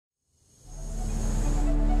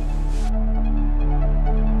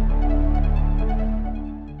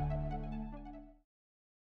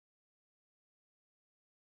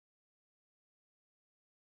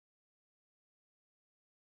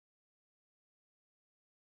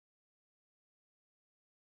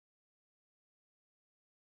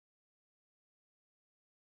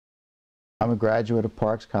I'm a graduate of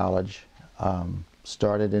Parks College,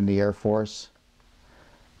 started in the Air Force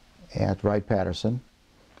at Wright-Patterson,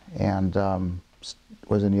 and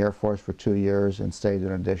was in the Air Force for 2 years and stayed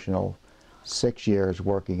an additional 6 years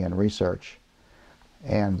working in research.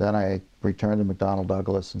 And then I returned to McDonnell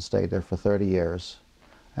Douglas and stayed there for 30 years,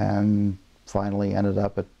 and finally ended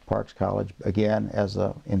up at Parks College again as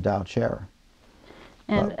an endowed chair.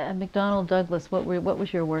 And at McDonnell Douglas, what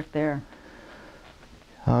was your work there?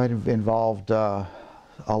 It involved a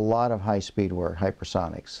lot of high-speed work,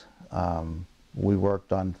 hypersonics. We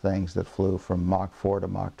worked on things that flew from Mach 4 to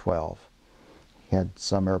Mach 12. We had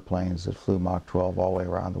some airplanes that flew Mach 12 all the way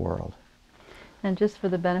around the world. And just for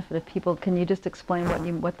the benefit of people, can you just explain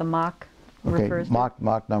what the Mach refers to?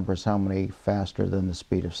 Mach number is how many faster than the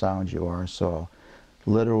speed of sound you are. So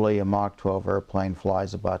literally a Mach 12 airplane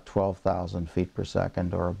flies about 12,000 feet per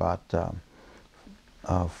second, or about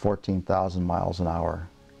 14,000 miles an hour.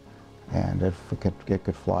 And it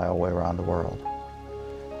could fly all the way around the world.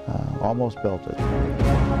 Almost built it.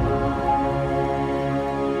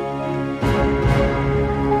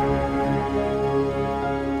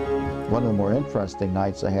 One of the more interesting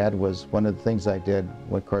nights I had was one of the things I did,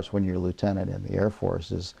 of course, when you're a lieutenant in the Air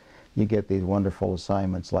Force, is you get these wonderful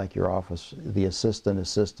assignments like your office, the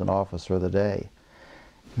assistant officer of the day.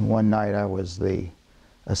 And one night I was the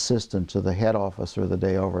assistant to the head officer of the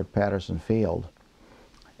day over at Patterson Field,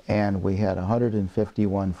 and we had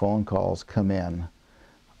 151 phone calls come in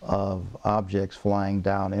of objects flying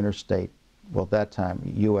down interstate, well at that time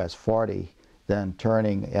US 40, then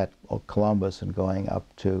turning at Columbus and going up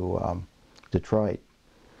to Detroit.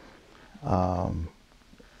 And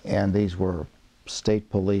these were state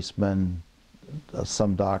policemen,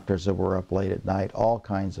 some doctors that were up late at night, all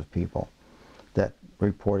kinds of people that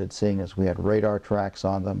reported seeing us. We had radar tracks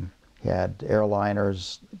on them, had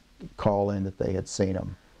airliners call in that they had seen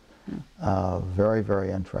them. Very,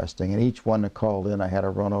 very interesting. And each one that called in, I had to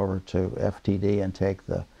run over to FTD and take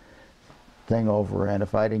the thing over, and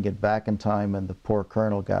if I didn't get back in time and the poor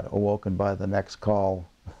colonel got awoken by the next call,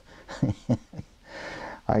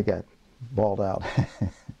 I got bawled out.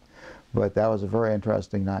 But that was a very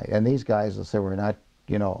interesting night. And these guys, as I say, were not,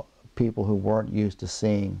 people who weren't used to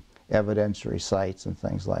seeing evidentiary sites and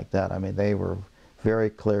things like that. I mean, they were very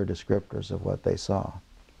clear descriptors of what they saw.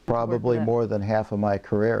 Probably more than half of my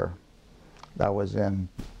career, I was in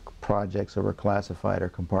projects that were classified or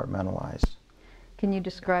compartmentalized. Can you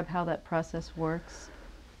describe how that process works?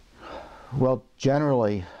 Well,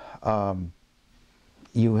 generally,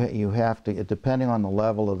 you have to, depending on the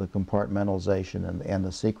level of the compartmentalization and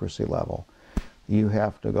the secrecy level, you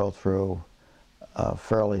have to go through a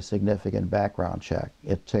fairly significant background check.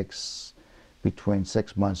 It takes between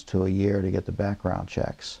 6 months to a year to get the background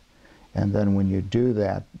checks. And then when you do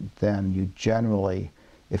that, then you generally,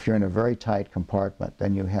 if you're in a very tight compartment,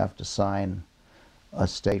 then you have to sign a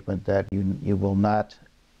statement that you will not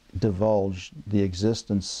divulge the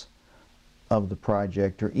existence of the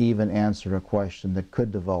project, or even answer a question that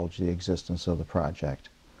could divulge the existence of the project.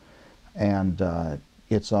 And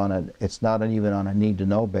it's not even on a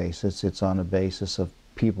need-to-know basis. It's on a basis of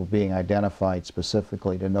people being identified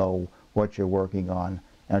specifically to know what you're working on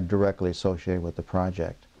and directly associated with the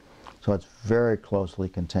project. So it's very closely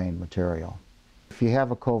contained material. If you have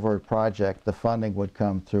a covert project, the funding would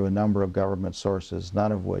come through a number of government sources,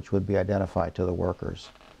 none of which would be identified to the workers.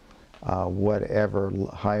 Whatever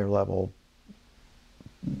higher level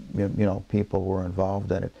people were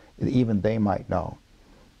involved in it, even they might not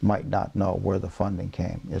know where the funding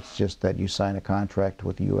came. It's just that you sign a contract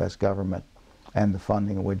with the U.S. government and the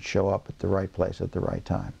funding would show up at the right place at the right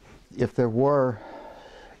time. If there were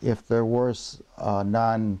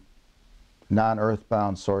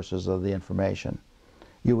non-earthbound sources of the information,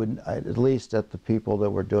 you would, at least at the people that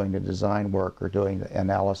were doing the design work or doing the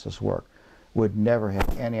analysis work, would never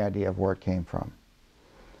have any idea of where it came from.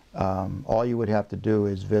 All you would have to do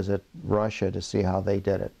is visit Russia to see how they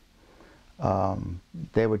did it.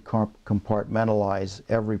 They would compartmentalize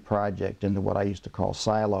every project into what I used to call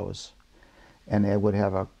silos, and they would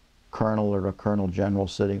have a colonel or a colonel general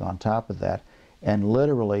sitting on top of that, and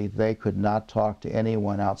literally they could not talk to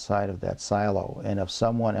anyone outside of that silo. And if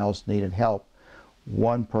someone else needed help,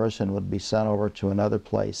 one person would be sent over to another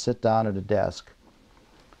place, sit down at a desk,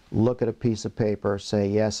 look at a piece of paper, say,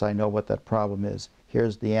 yes, I know what that problem is,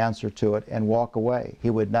 here's the answer to it, and walk away.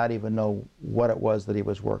 He would not even know what it was that he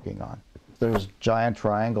was working on. There's giant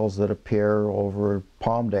triangles that appear over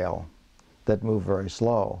Palmdale that move very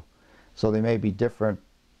slow. So they may be different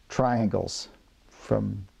triangles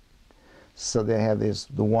from, so they have these,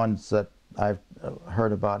 the ones that I've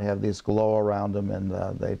heard about have this glow around them, and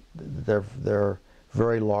they're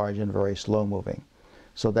very large and very slow moving.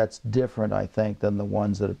 So that's different, I think, than the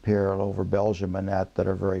ones that appear over Belgium and that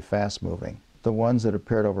are very fast moving. The ones that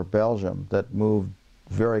appeared over Belgium that moved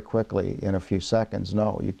very quickly in a few seconds,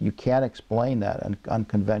 no, you can't explain that in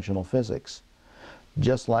unconventional physics.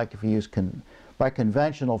 Just like if you use, by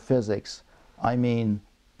conventional physics, I mean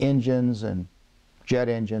engines and jet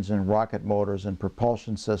engines and rocket motors and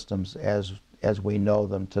propulsion systems as we know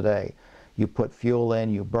them today. You put fuel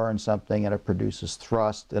in, you burn something, and it produces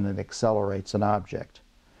thrust and it accelerates an object.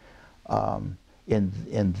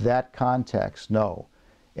 In that context, no.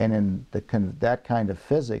 And in that kind of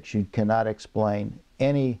physics, you cannot explain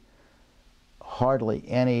hardly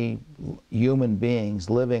any human beings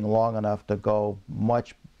living long enough to go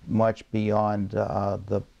much beyond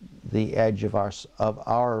the edge of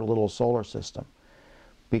our little solar system,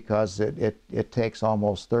 because it takes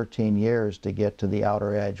almost 13 years to get to the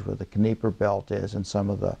outer edge where the Kuiper belt is and some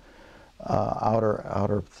of the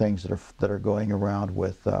outer things that are going around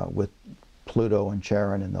with Pluto and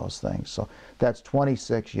Charon and those things. So that's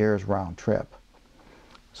 26 years round trip.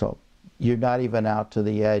 So you're not even out to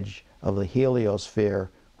the edge of the heliosphere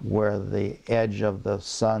where the edge of the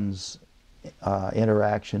sun's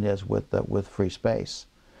interaction is with free space.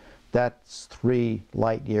 That's 3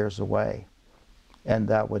 light years away, and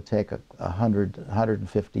that would take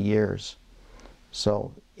 150 years.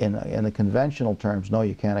 So in the conventional terms, no,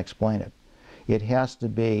 you can't explain it. It has to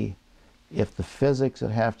be, if the physics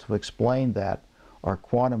that have to explain that are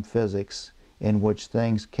quantum physics in which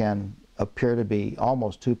things can appear to be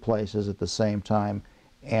almost 2 places at the same time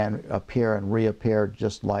and appear and reappear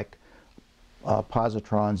just like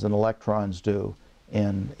positrons and electrons do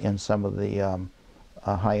in some of the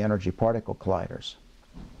high energy particle colliders.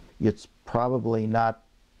 It's probably not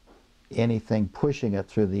anything pushing it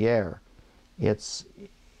through the air. It's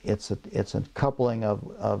a coupling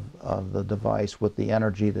of the device with the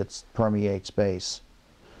energy that permeates space.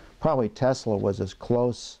 Probably Tesla was as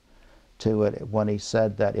close to it when he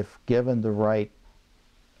said that if given the right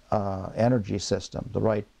energy system, the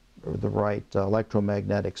right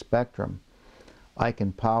electromagnetic spectrum, I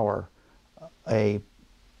can power a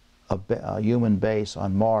human base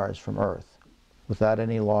on Mars from Earth without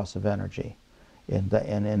any loss of energy. And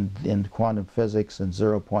in quantum physics and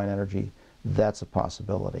zero-point energy, that's a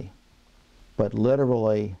possibility. But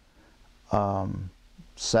literally,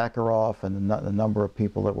 Sakharov and the number of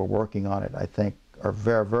people that were working on it, I think, are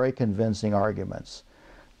very, very convincing arguments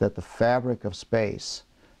that the fabric of space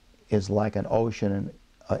is like an ocean,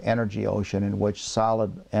 an energy ocean in which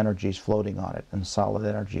solid energy is floating on it, and solid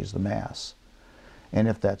energy is the mass. And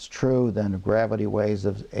if that's true, then gravity waves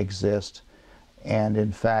exist, and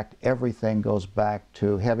in fact everything goes back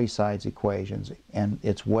to Heaviside equations, and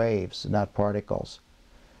it's waves, not particles.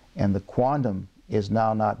 And the quantum is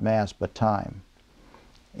now not mass but time.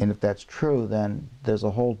 And if that's true, then there's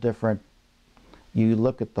a whole different, you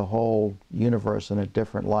look at the whole universe in a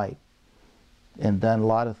different light. And then a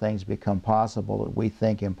lot of things become possible that we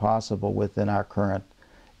think impossible within our current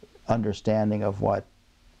understanding of what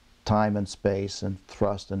time and space and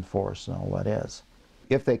thrust and force and all that is.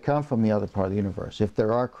 If they come from the other part of the universe, if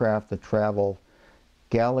there are craft that travel,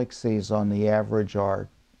 galaxies on the average are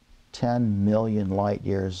 10 million light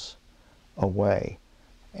years away.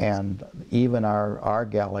 And even our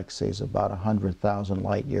galaxy is about 100,000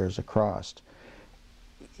 light years across.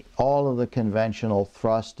 All of the conventional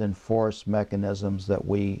thrust and force mechanisms that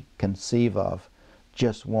we conceive of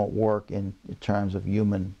just won't work in terms of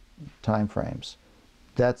human time frames.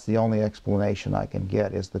 That's the only explanation I can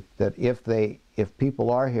get, is that if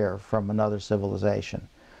people are here from another civilization,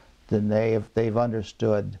 then they've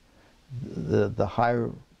understood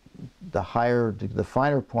the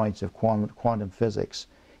finer points of quantum physics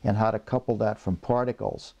and how to couple that from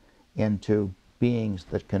particles into beings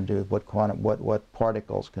that can do what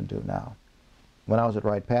particles can do now. When I was at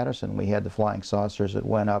Wright-Patterson, we had the flying saucers that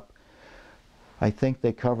went up. I think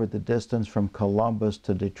they covered the distance from Columbus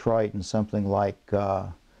to Detroit in something like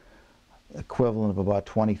equivalent of about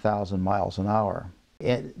 20,000 miles an hour.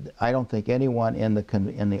 I don't think anyone in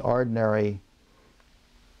the ordinary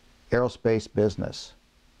aerospace business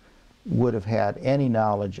would have had any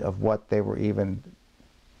knowledge of what they were even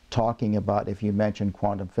talking about if you mentioned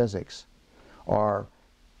quantum physics, or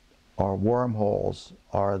wormholes,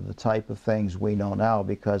 or the type of things we know now,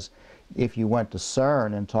 because if you went to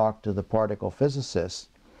CERN and talked to the particle physicists,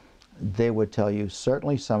 they would tell you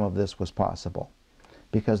certainly some of this was possible,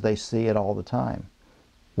 because they see it all the time.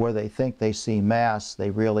 Where they think they see mass, they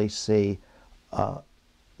really see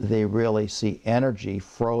energy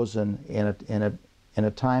frozen in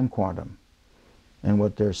a time quantum, and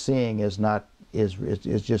what they're seeing is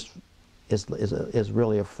is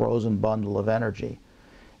really a frozen bundle of energy,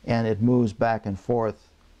 and it moves back and forth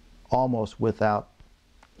almost without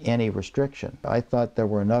any restriction. I thought there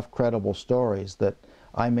were enough credible stories that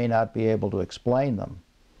I may not be able to explain them,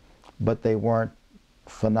 but they weren't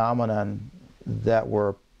phenomenon that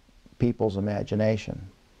were people's imagination.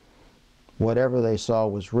 Whatever they saw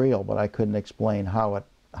was real, but I couldn't explain how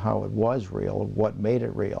it was real, what made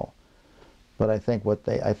it real. But I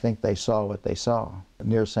think they saw what they saw.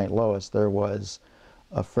 Near St. Louis, there was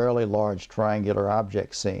a fairly large triangular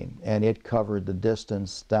object seen, and it covered the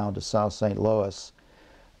distance down to South St. Louis.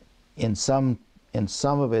 In some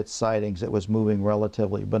of its sightings, it was moving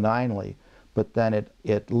relatively benignly, but then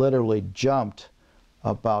it literally jumped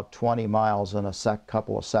about 20 miles in a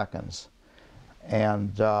couple of seconds.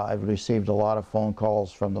 And I've received a lot of phone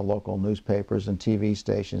calls from the local newspapers and TV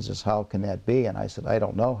stations as how can that be? And I said, I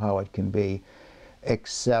don't know how it can be,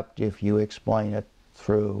 except if you explain it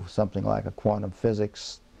through something like a quantum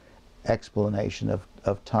physics explanation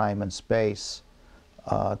of time and space,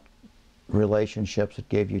 relationships that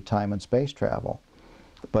gave you time and space travel.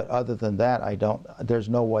 But other than that, there's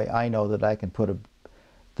no way I know that I can put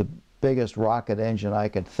the biggest rocket engine I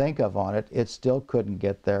could think of on it. It still couldn't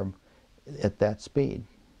get there at that speed.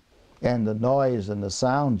 And the noise and the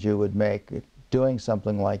sound you would make doing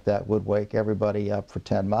something like that would wake everybody up for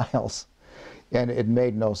 10 miles. And it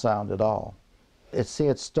made no sound at all.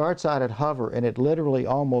 It starts out at hover, and it literally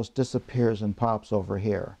almost disappears and pops over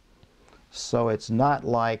here. So it's not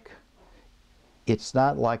like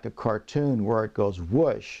a cartoon where it goes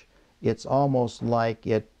whoosh. It's almost like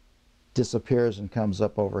it disappears and comes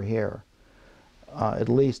up over here. At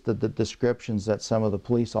least the descriptions that some of the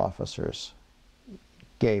police officers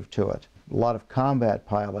gave to it. A lot of combat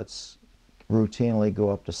pilots routinely go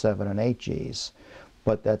up to 7 and 8 Gs,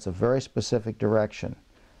 but that's a very specific direction.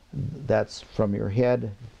 That's from your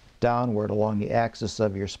head downward along the axis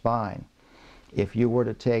of your spine. If you were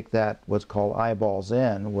to take that, what's called eyeballs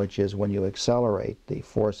in, which is when you accelerate, the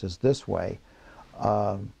force is this way,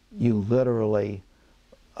 you literally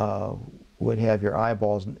would have your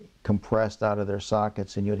eyeballs compressed out of their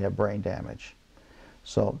sockets and you'd have brain damage.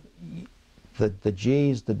 So the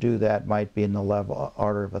Gs to do that might be in the level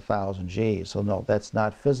order of 1,000 Gs. So no, that's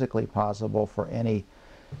not physically possible for any,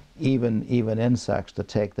 even insects, to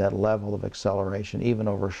take that level of acceleration, even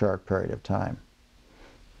over a short period of time.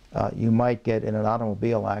 You might get, in an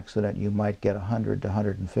automobile accident, you might get 100 to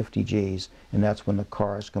 150 Gs, and that's when the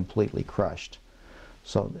car is completely crushed.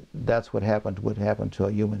 So that's what would happen to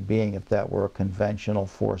a human being if that were a conventional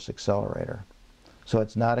force accelerator. So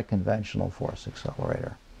it's not a conventional force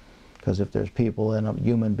accelerator, because if there's people in them,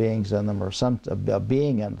 human beings in them, or a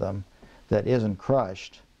being in them that isn't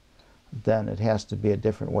crushed, then it has to be a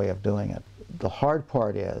different way of doing it. The hard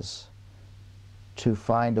part is to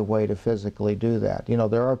find a way to physically do that. You know,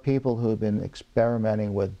 there are people who have been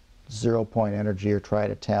experimenting with zero-point energy or try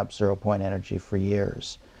to tap zero-point energy for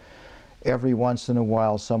years. Every once in a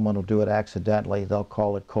while someone will do it accidentally. They'll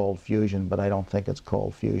call it cold fusion, but I don't think it's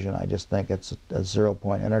cold fusion. I just think it's a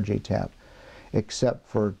zero-point energy tap. Except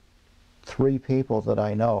for 3 people that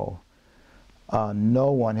I know,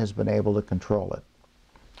 no one has been able to control it.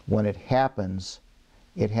 When it happens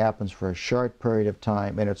for a short period of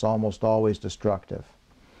time, and it's almost always destructive.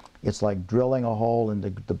 It's like drilling a hole in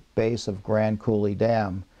the base of Grand Coulee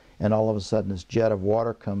Dam, and all of a sudden this jet of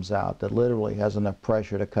water comes out that literally has enough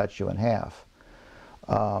pressure to cut you in half.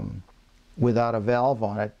 Without a valve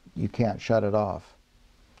on it, you can't shut it off.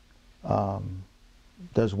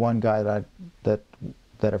 There's one guy that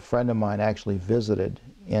a friend of mine actually visited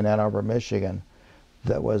in Ann Arbor, Michigan,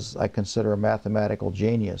 that was, I consider, a mathematical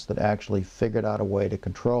genius that actually figured out a way to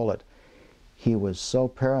control it. He was so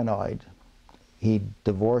paranoid, he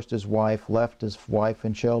divorced his wife, left his wife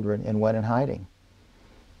and children, and went in hiding,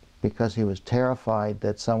 because he was terrified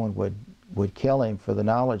that someone would kill him for the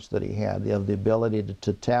knowledge that he had, of the ability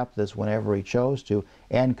to tap this whenever he chose to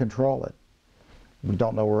and control it. We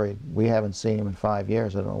don't know where we haven't seen him in 5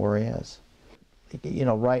 years. I don't know where he is. You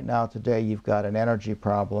know, right now, today, you've got an energy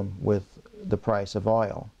problem with the price of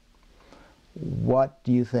oil. What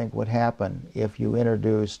do you think would happen if you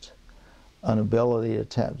introduced an ability to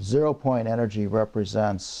tap? Zero-point energy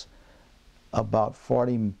represents about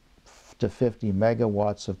 40 to 50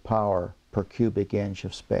 megawatts of power per cubic inch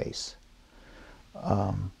of space.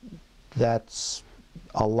 That's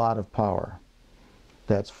a lot of power.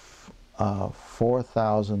 That's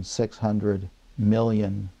 4,600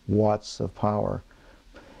 million watts of power.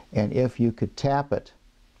 And if you could tap it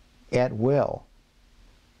at will,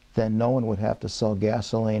 then no one would have to sell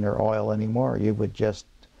gasoline or oil anymore. You would just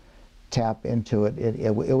tap into it.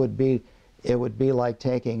 It would be It would be like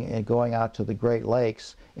taking and going out to the Great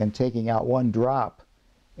Lakes and taking out one drop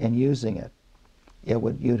and using it.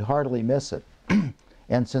 You'd hardly miss it.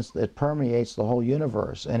 And since it permeates the whole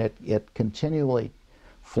universe and it continually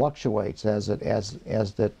fluctuates as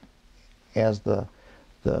the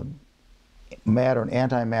matter and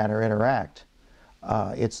antimatter interact,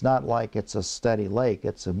 it's not like it's a steady lake.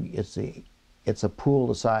 It's a pool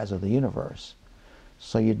the size of the universe.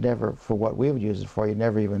 So you'd never, for what we would use it for, you'd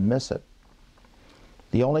never even miss it.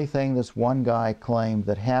 The only thing this one guy claimed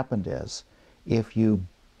that happened is, if you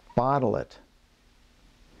bottle it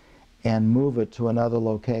and move it to another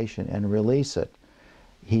location and release it,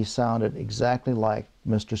 he sounded exactly like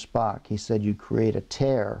Mr. Spock. He said you create a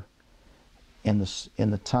tear in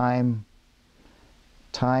the time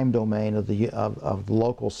domain of the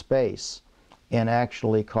local space and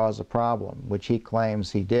actually cause a problem, which he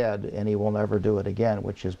claims he did, and he will never do it again,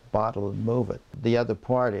 which is bottle and move it. The other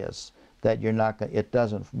part is that it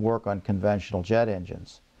doesn't work on conventional jet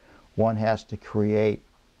engines. One has to create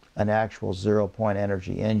an actual zero-point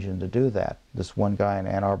energy engine to do that. This one guy in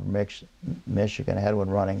Ann Arbor, Michigan had one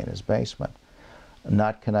running in his basement,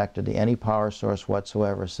 not connected to any power source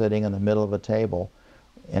whatsoever, sitting in the middle of a table,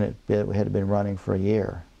 and it had been running for a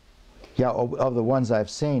year. Yeah, of the ones I've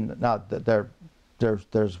seen, now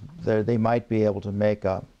they might be able to make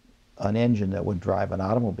an engine that would drive an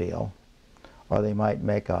automobile, or they might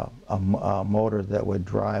make a motor that would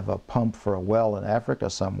drive a pump for a well in Africa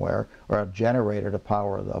somewhere, or a generator to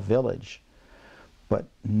power a village. But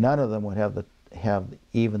none of them would have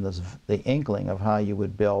even the inkling of how you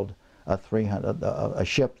would build a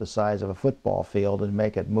ship the size of a football field and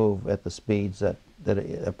make it move at the speeds that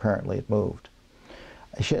apparently it moved.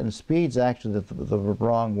 And speed's actually the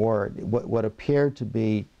wrong word. What appeared to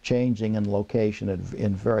be changing in location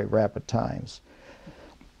in very rapid times.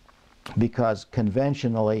 Because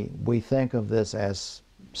conventionally we think of this as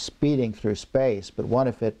speeding through space, but what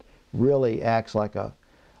if it really acts like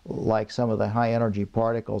some of the high energy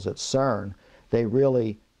particles at CERN? They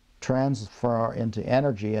really transfer into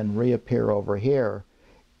energy and reappear over here,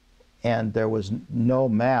 and there was no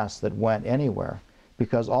mass that went anywhere,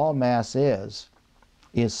 because all mass is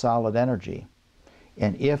solid energy.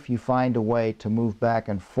 And if you find a way to move back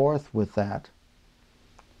and forth with that,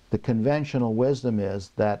 the conventional wisdom is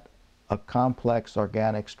that a complex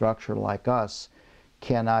organic structure like us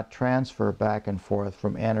cannot transfer back and forth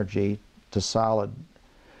from energy to solid,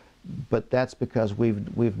 but that's because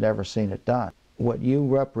we've never seen it done. What you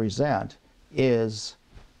represent is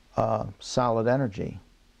solid energy.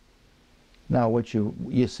 Now, what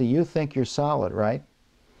you see, you think you're solid, right?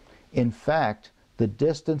 In fact, the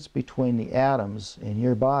distance between the atoms in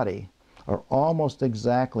your body are almost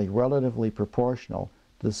exactly relatively proportional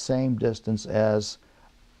to the same distance as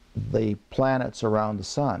the planets around the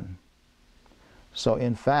sun. So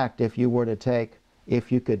in fact, if you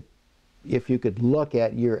could look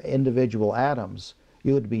at your individual atoms,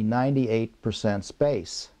 you would be 98%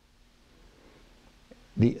 space.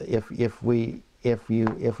 If you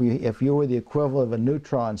were the equivalent of a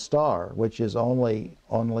neutron star, which is only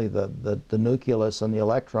the nucleus and the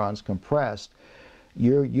electrons compressed,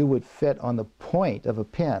 you would fit on the point of a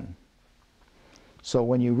pin. So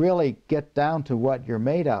when you really get down to what you're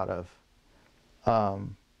made out of,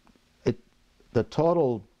 the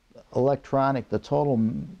total electronic, the total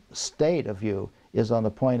state of you is on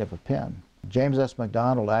the point of a pin. James S.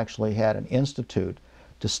 McDonnell actually had an institute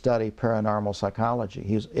to study paranormal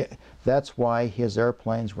psychology. That's why his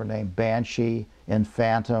airplanes were named Banshee and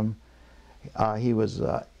Phantom. He was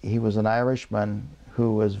an Irishman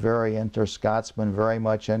who was very Scotsman, very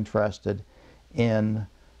much interested in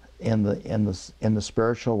the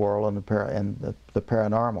spiritual world and the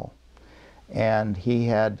paranormal. And he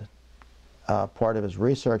had part of his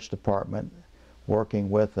research department working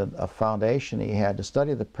with a foundation he had to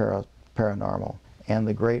study the paranormal. And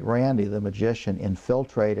the great Randy, the magician,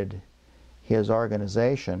 infiltrated his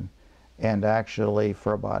organization and actually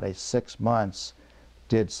for about 6 months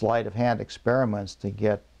did sleight of hand experiments to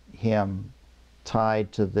get him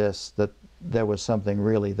tied to this, that there was something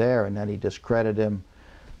really there, and then he discredited him.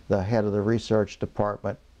 The head of the research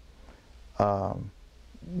department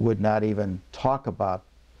would not even talk about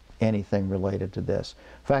anything related to this.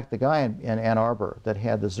 In fact, the guy in Ann Arbor that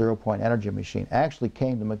had the zero-point energy machine actually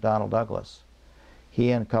came to McDonnell Douglas.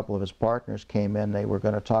 He and a couple of his partners came in. They were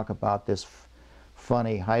going to talk about this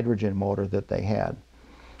funny hydrogen motor that they had.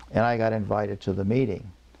 And I got invited to the meeting.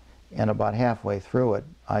 And about halfway through it,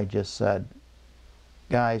 I just said,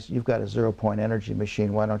 guys, you've got a zero-point energy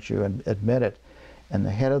machine. Why don't you admit it? And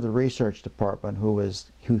the head of the research department, who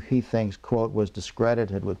he thinks, quote, was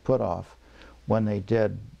discredited with put off, when they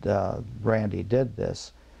did, Randy did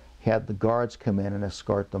this, had the guards come in and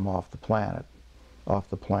escort them off the plant,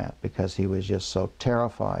 because he was just so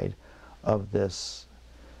terrified of this.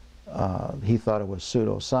 He thought it was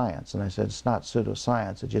pseudoscience, and I said, it's not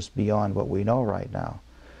pseudoscience, it's just beyond what we know right now.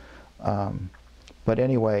 But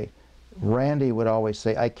anyway, Randy would always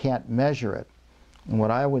say, I can't measure it. And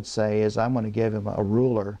what I would say is, I'm going to give him a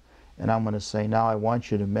ruler, and I'm going to say, now I want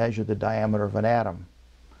you to measure the diameter of an atom,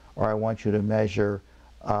 or I want you to measure,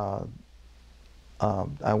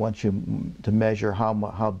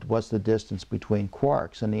 what's the distance between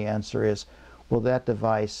quarks, and the answer is, well, that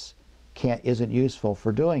device isn't useful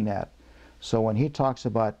for doing that. So when he talks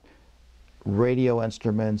about radio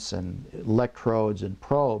instruments and electrodes and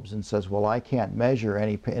probes and says, well, I can't measure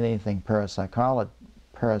anything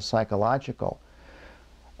parapsychological,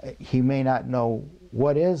 he may not know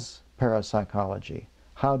what is parapsychology.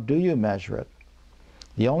 How do you measure it?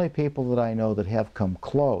 The only people that I know that have come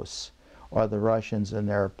close are the Russians and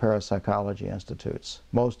their parapsychology institutes,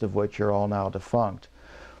 most of which are all now defunct.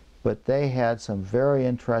 But they had some very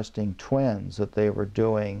interesting twins that they were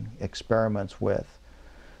doing experiments with,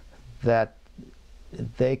 that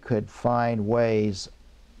they could find ways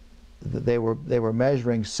that they were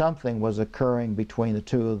measuring something was occurring between the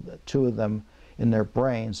two of them in their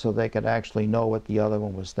brains, so they could actually know what the other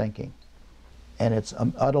one was thinking. And it's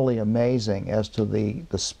utterly amazing as to the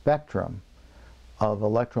spectrum of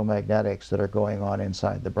electromagnetics that are going on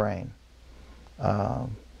inside the brain. The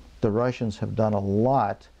Russians have done a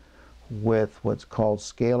lot with what's called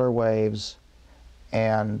scalar waves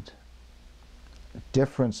and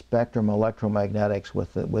different spectrum electromagnetics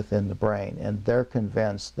within the brain, and they're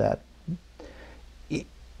convinced that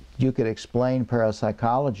you could explain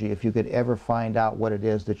parapsychology if you could ever find out what it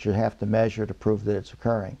is that you have to measure to prove that it's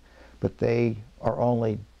occurring. But they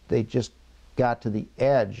just got to the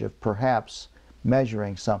edge of perhaps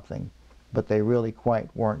measuring something, but they really quite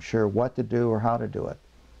weren't sure what to do or how to do it.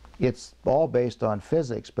 It's all based on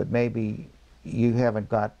physics, but maybe you haven't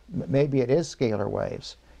got, maybe it is scalar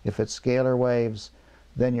waves. If it's scalar waves,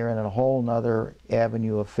 then you're in a whole nother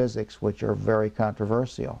avenue of physics which are very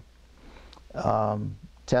controversial.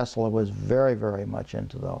 Tesla was very, very much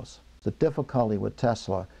into those. The difficulty with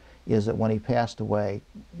Tesla is that when he passed away,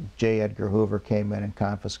 J. Edgar Hoover came in and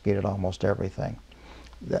confiscated almost everything.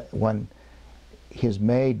 When his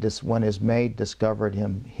maid discovered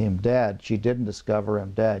him dead, she didn't discover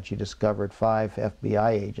him dead. She discovered 5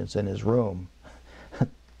 FBI agents in his room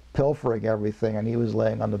pilfering everything, and he was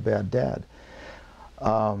laying on the bed dead.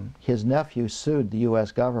 His nephew sued the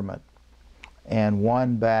U.S. government and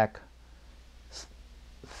won back,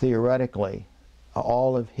 theoretically,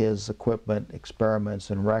 all of his equipment, experiments,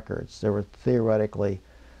 and records. There were theoretically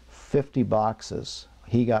 50 boxes.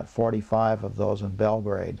 He got 45 of those in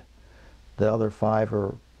Belgrade. The other 5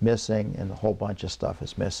 are missing, and a whole bunch of stuff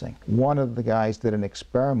is missing. One of the guys did an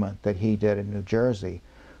experiment that he did in New Jersey,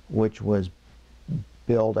 which was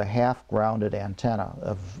build a half-grounded antenna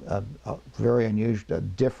of a very unusual, a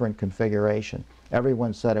different configuration.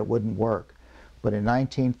 Everyone said it wouldn't work. But in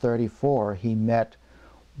 1934, he met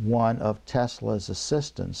one of Tesla's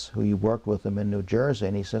assistants who worked with him in New Jersey,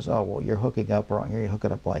 and he says, oh, well, you're hooking up wrong here, you hook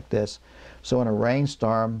it up like this. So in a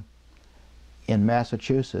rainstorm in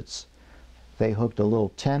Massachusetts, they hooked a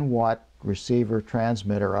little 10-watt receiver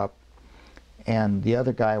transmitter up, and the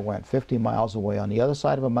other guy went 50 miles away on the other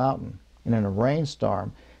side of a mountain, and in a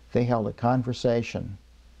rainstorm, they held a conversation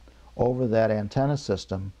over that antenna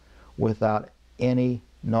system without any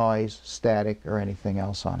noise, static, or anything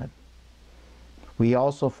else on it. We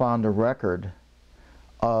also found a record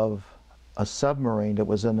of a submarine that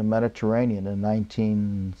was in the Mediterranean in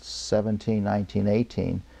 1917,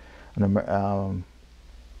 1918,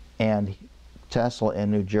 and Tesla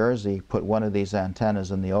in New Jersey put one of these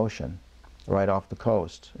antennas in the ocean, right off the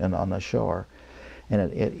coast and on the shore.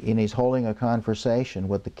 And he's holding a conversation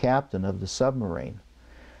with the captain of the submarine.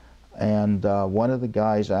 And one of the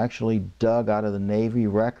guys actually dug out of the Navy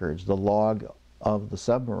records the log of the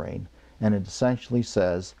submarine, and it essentially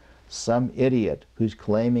says, some idiot who's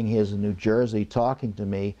claiming he's in New Jersey talking to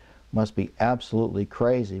me must be absolutely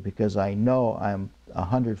crazy, because I know I'm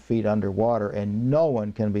 100 feet underwater and no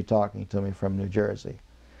one can be talking to me from New Jersey.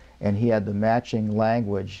 And he had the matching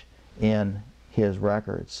language in his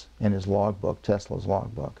records, in his logbook, Tesla's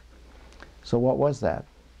logbook. So what was that?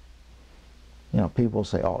 You know, people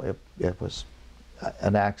say, oh, it was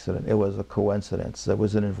an accident, it was a coincidence, it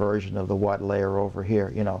was an inversion of the what layer over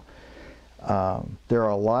here, you know. There are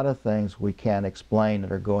a lot of things we can't explain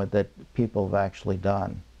that people have actually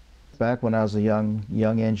done. Back when I was a young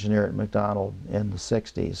engineer at McDonnell in the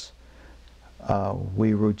 60s,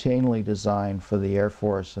 We routinely designed for the Air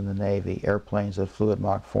Force and the Navy airplanes that flew at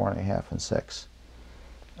Mach 4.5 and 6.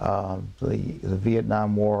 The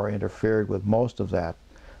Vietnam War interfered with most of that,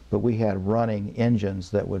 but we had running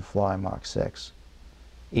engines that would fly Mach 6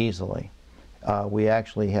 easily. We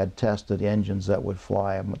actually had tested engines that would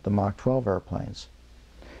fly the Mach 12 airplanes.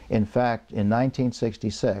 In fact, in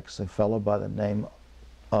 1966, a fellow by the name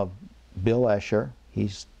of Bill Escher,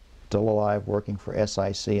 he's still alive working for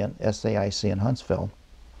SAIC in Huntsville,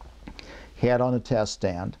 he had on a test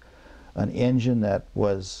stand an engine that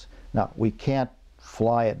was, now we can't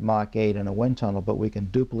fly at Mach 8 in a wind tunnel, but we can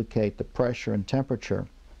duplicate the pressure and temperature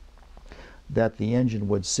that the engine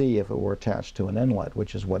would see if it were attached to an inlet,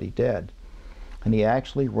 which is what he did. And he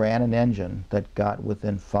actually ran an engine that got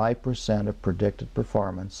within 5% of predicted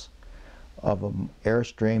performance of an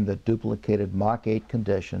airstream that duplicated Mach 8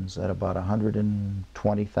 conditions at about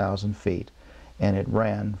 120,000 feet, and it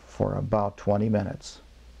ran for about 20 minutes.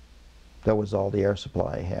 That was all the air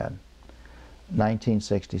supply he had.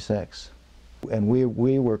 1966. And we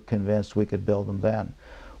were convinced we could build them then.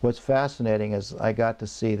 What's fascinating is I got to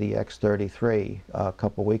see the X-33 a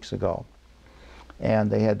couple weeks ago, and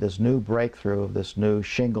they had this new breakthrough of this new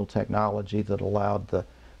shingle technology that allowed the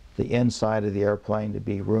inside of the airplane to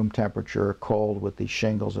be room temperature, cold, with these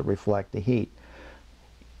shingles that reflect the heat.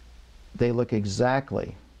 They look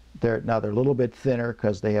exactly, now they're a little bit thinner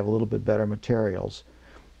because they have a little bit better materials,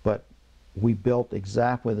 but we built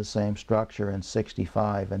exactly the same structure in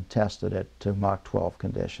 '65 and tested it to Mach 12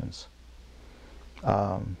 conditions.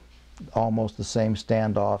 Almost the same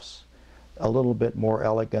standoffs, a little bit more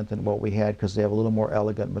elegant than what we had because they have a little more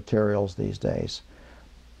elegant materials these days.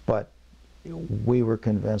 But we were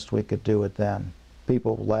convinced we could do it then.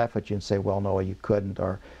 People laugh at you and say, well, no, you couldn't,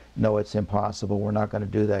 or no, it's impossible, we're not going to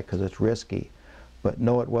do that because it's risky. But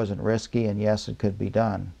no, it wasn't risky, and yes, it could be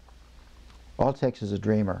done. All it takes is a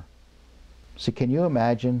dreamer. So can you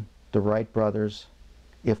imagine the Wright brothers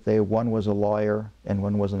if one was a lawyer and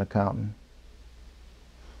one was an accountant?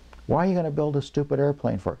 Why are you going to build a stupid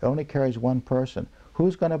airplane for? It only carries one person.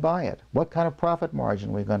 Who's going to buy it? What kind of profit margin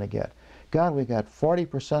are we going to get? God, we got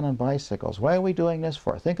 40% on bicycles. Why are we doing this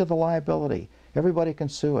for? Think of the liability. Everybody can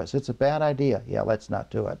sue us. It's a bad idea. Yeah, let's not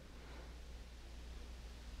do it.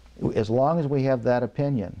 As long as we have that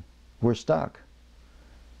opinion, we're stuck.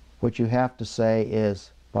 What you have to say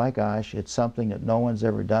is, by gosh, it's something that no one's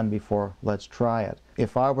ever done before. Let's try it.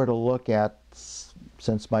 If I were to look at,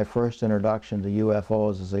 since my first introduction to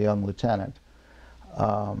UFOs as a young lieutenant,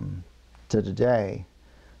 to today,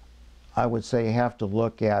 I would say you have to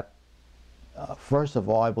look at, first of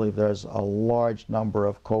all, I believe there's a large number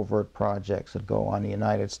of covert projects that go on in the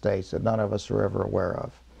United States that none of us are ever aware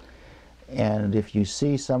of. And if you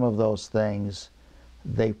see some of those things,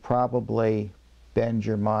 they probably bend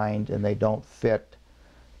your mind and they don't fit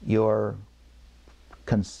your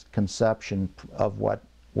conception of what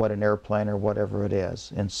an airplane or whatever it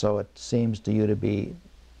is. And so it seems to you to be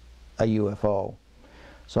a UFO.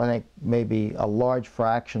 So I think maybe a large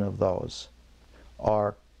fraction of those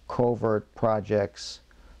are covert projects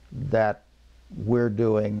that we're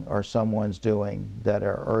doing or someone's doing that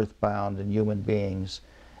are earthbound and human beings,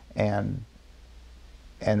 and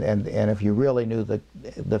if you really knew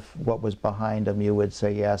what was behind them, you would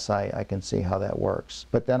say, yes, I can see how that works.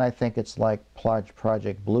 But then I think it's like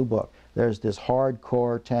Project Blue Book. There's this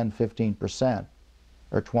hardcore 10-15%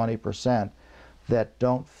 or 20% that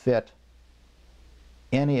don't fit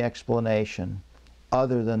any explanation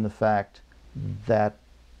other than the fact that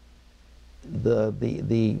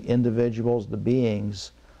the individuals, the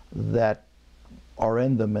beings that are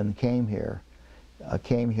in them and came here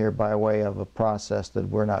by way of a process that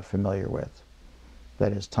we're not familiar with,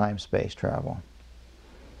 that is time-space travel.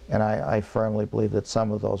 And I firmly believe that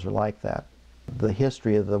some of those are like that. The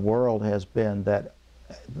history of the world has been that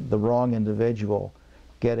the wrong individual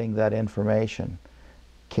getting that information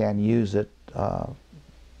can use it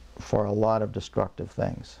for a lot of destructive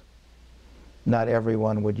things. Not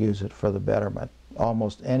everyone would use it for the betterment.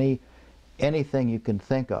 Almost anything you can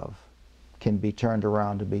think of can be turned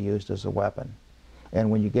around to be used as a weapon.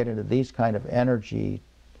 And when you get into these kind of energy-time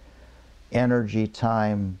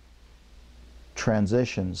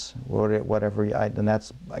transitions, whatever, and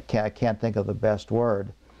that's, I can't think of the best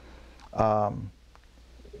word.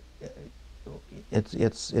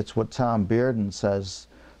 It's what Tom Bearden says,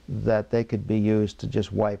 that they could be used to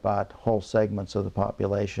just wipe out whole segments of the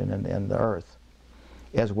population and the Earth,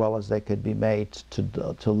 as well as they could be made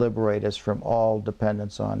to liberate us from all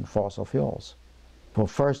dependence on fossil fuels. Well,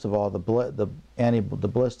 first of all, the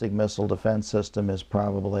ballistic missile defense system is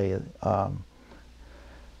probably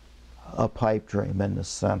a pipe dream in the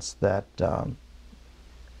sense that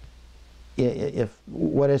if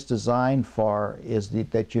what it's designed for is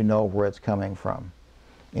that you know where it's coming from.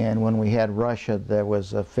 And when we had Russia, there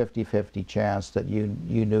was a 50-50 chance that you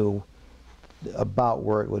knew about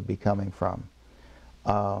where it would be coming from.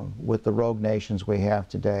 With the rogue nations we have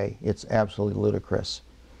today, it's absolutely ludicrous.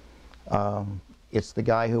 It's the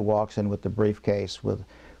guy who walks in with the briefcase with...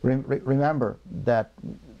 Remember that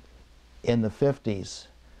in the 50s,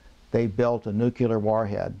 they built a nuclear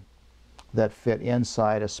warhead that fit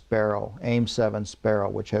inside a Sparrow, AIM-7 Sparrow,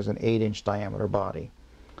 which has an 8-inch diameter body.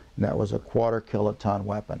 And that was a quarter-kiloton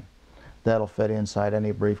weapon. That'll fit inside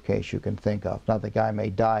any briefcase you can think of. Now, the guy may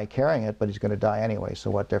die carrying it, but he's going to die anyway, so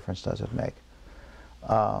what difference does it make?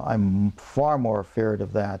 I'm far more afraid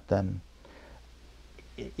of that than...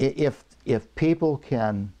 If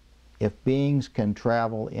beings can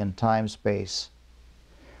travel in time-space,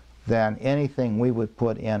 then anything we would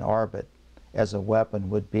put in orbit as a weapon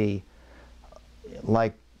would be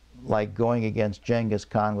like going against Genghis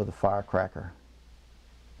Khan with a firecracker.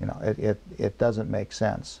 You know, it doesn't make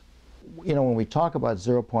sense. You know, when we talk about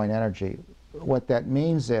zero-point energy, what that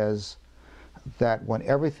means is that when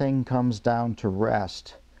everything comes down to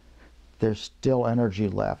rest, there's still energy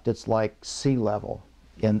left. It's like sea level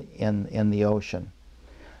in the ocean.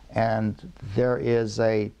 And there is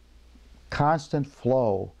a constant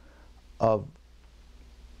flow of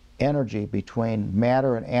energy between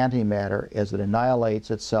matter and antimatter as it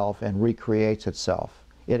annihilates itself and recreates itself.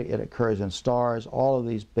 It occurs in stars. All of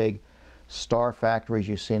these big star factories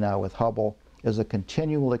you see now with Hubble is a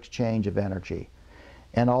continual exchange of energy.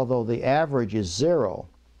 And although the average is zero,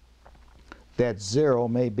 that zero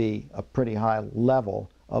may be a pretty high level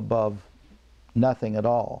above nothing at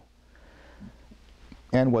all.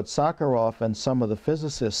 And what Sakharov and some of the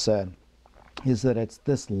physicists said is that it's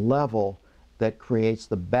this level that creates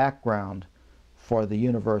the background for the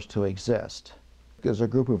universe to exist. There's a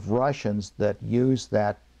group of Russians that used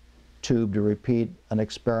that tube to repeat an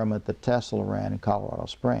experiment that Tesla ran in Colorado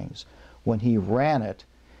Springs. When he ran it,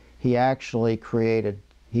 he actually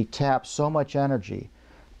he tapped so much energy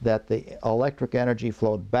that the electric energy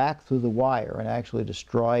flowed back through the wire and actually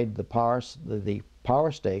destroyed the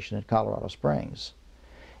power station at Colorado Springs.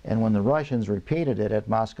 And when the Russians repeated it at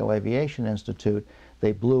Moscow Aviation Institute,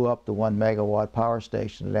 they blew up the 1 megawatt power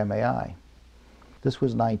station at MAI. This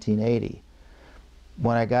was 1980.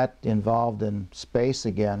 When I got involved in space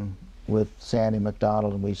again with Sandy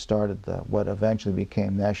McDonald and we started what eventually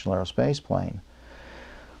became National Aerospace Plane,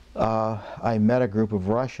 I met a group of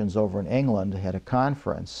Russians over in England at a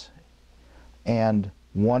conference, and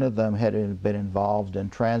one of them had been involved in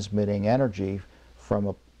transmitting energy from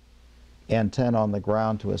an antenna on the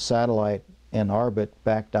ground to a satellite in orbit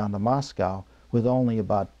back down to Moscow with only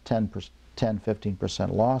about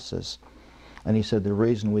 10-15% losses. And he said the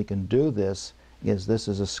reason we can do this is a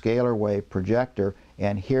scalar wave projector,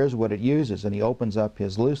 and here's what it uses. And he opens up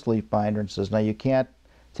his loose leaf binder and says, now you can't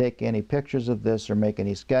take any pictures of this or make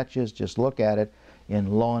any sketches, just look at it,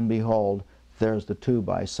 and lo and behold, there's the tube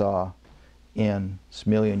I saw in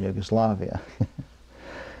Smiljan, Yugoslavia.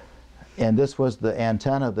 And this was the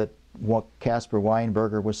antenna that what Caspar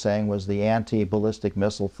Weinberger was saying was the anti-ballistic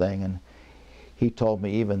missile thing. And he told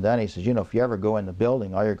me even then, he says, you know, if you ever go in the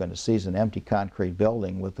building, all you're going to see is an empty concrete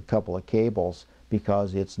building with a couple of cables,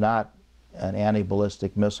 because it's not an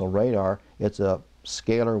anti-ballistic missile radar, it's a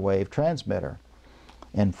scalar wave transmitter.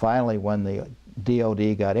 And finally, when the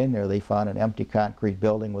DOD got in there, they found an empty concrete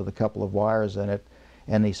building with a couple of wires in it,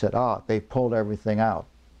 and he said, they pulled everything out.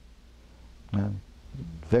 And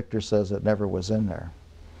Victor says it never was in there.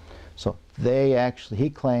 So they actually, he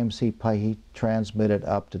claims he transmitted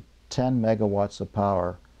up to 10 megawatts of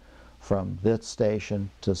power from this station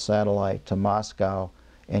to satellite to Moscow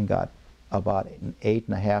and got about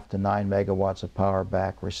 8.5 to 9 megawatts of power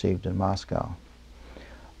back received in Moscow.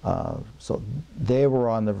 So they were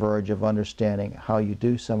on the verge of understanding how you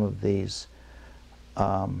do some of these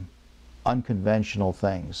unconventional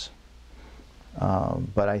things.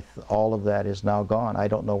 But all of that is now gone. I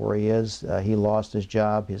don't know where he is. He lost his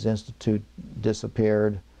job. His institute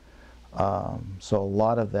disappeared. So a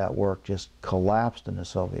lot of that work just collapsed in the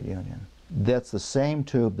Soviet Union. That's the same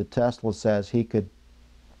tube that Tesla says he could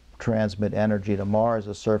transmit energy to Mars,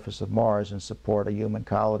 the surface of Mars, and support a human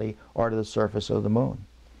colony, or to the surface of the moon.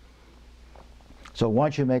 So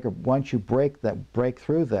once you break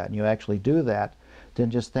through that, and you actually do that,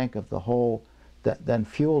 then just think of the whole. Then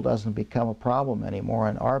fuel doesn't become a problem anymore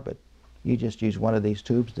in orbit. You just use one of these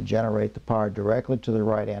tubes to generate the power directly to the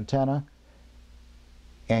right antenna,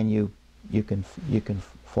 and you can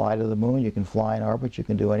fly to the moon, you can fly in orbit, you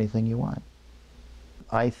can do anything you want.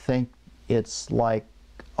 I think it's like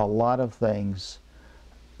a lot of things.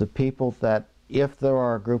 The people that, if there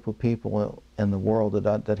are a group of people in the world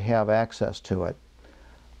that have access to it,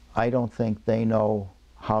 I don't think they know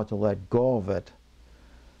how to let go of it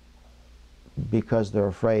because they're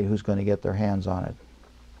afraid who's going to get their hands on it.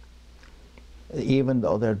 Even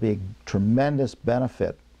though there'd be tremendous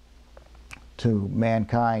benefit to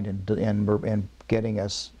mankind in getting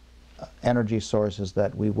us energy sources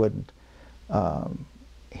that we wouldn't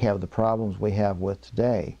have the problems we have with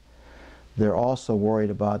today, they're also worried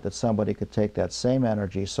about that somebody could take that same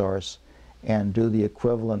energy source and do the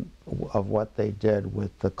equivalent of what they did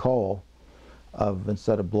with the coal, of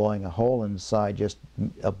instead of blowing a hole inside, just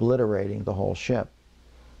obliterating the whole ship.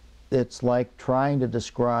 It's like trying to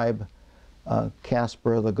describe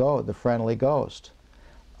Casper the friendly ghost.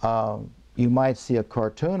 You might see a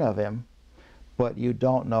cartoon of him, but you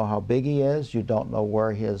don't know how big he is, you don't know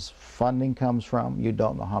where his funding comes from, you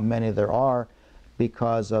don't know how many there are,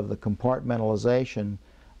 because of the compartmentalization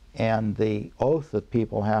and the oath that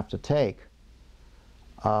people have to take.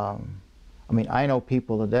 I mean, I know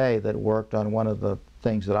people today that worked on one of the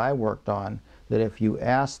things that I worked on, that if you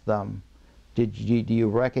asked them, do you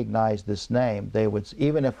recognize this name, they would,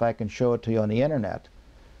 even if I can show it to you on the internet.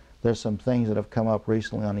 There's some things that have come up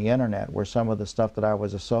recently on the internet where some of the stuff that I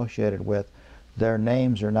was associated with, their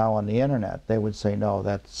names are now on the internet. They would say, no,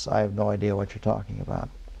 I have no idea what you're talking about.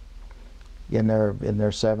 In their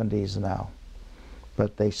 70s now.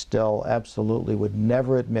 But they still absolutely would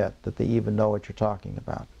never admit that they even know what you're talking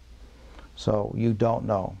about. So you don't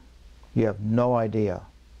know. You have no idea.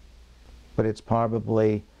 But it's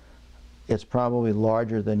probably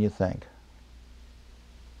larger than you think.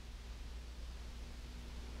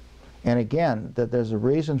 And again, that there's a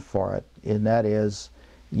reason for it, and that is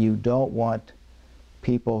you don't want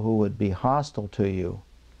people who would be hostile to you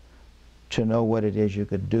to know what it is you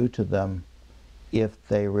could do to them if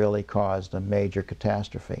they really caused a major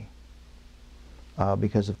catastrophe.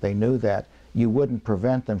 Because if they knew that, you wouldn't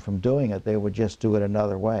prevent them from doing it, they would just do it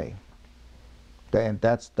another way. And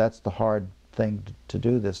that's the hard thing to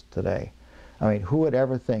do this today. I mean, who would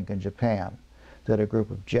ever think in Japan that a group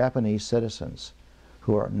of Japanese citizens,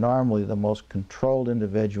 who are normally the most controlled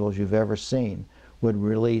individuals you've ever seen, would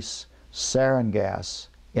release sarin gas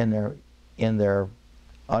in their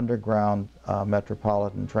underground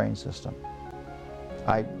metropolitan train system?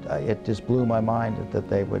 It just blew my mind that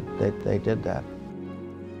they did that.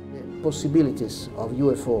 The possibilities of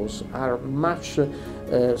UFOs are much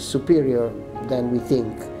superior than we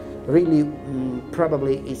think. Really,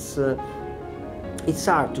 probably it's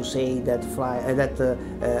hard to say that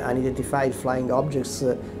unidentified flying objects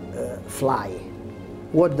fly.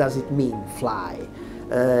 What does it mean, fly?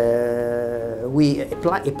 A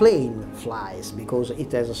plane flies because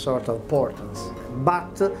it has a sort of importance,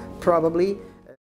 but probably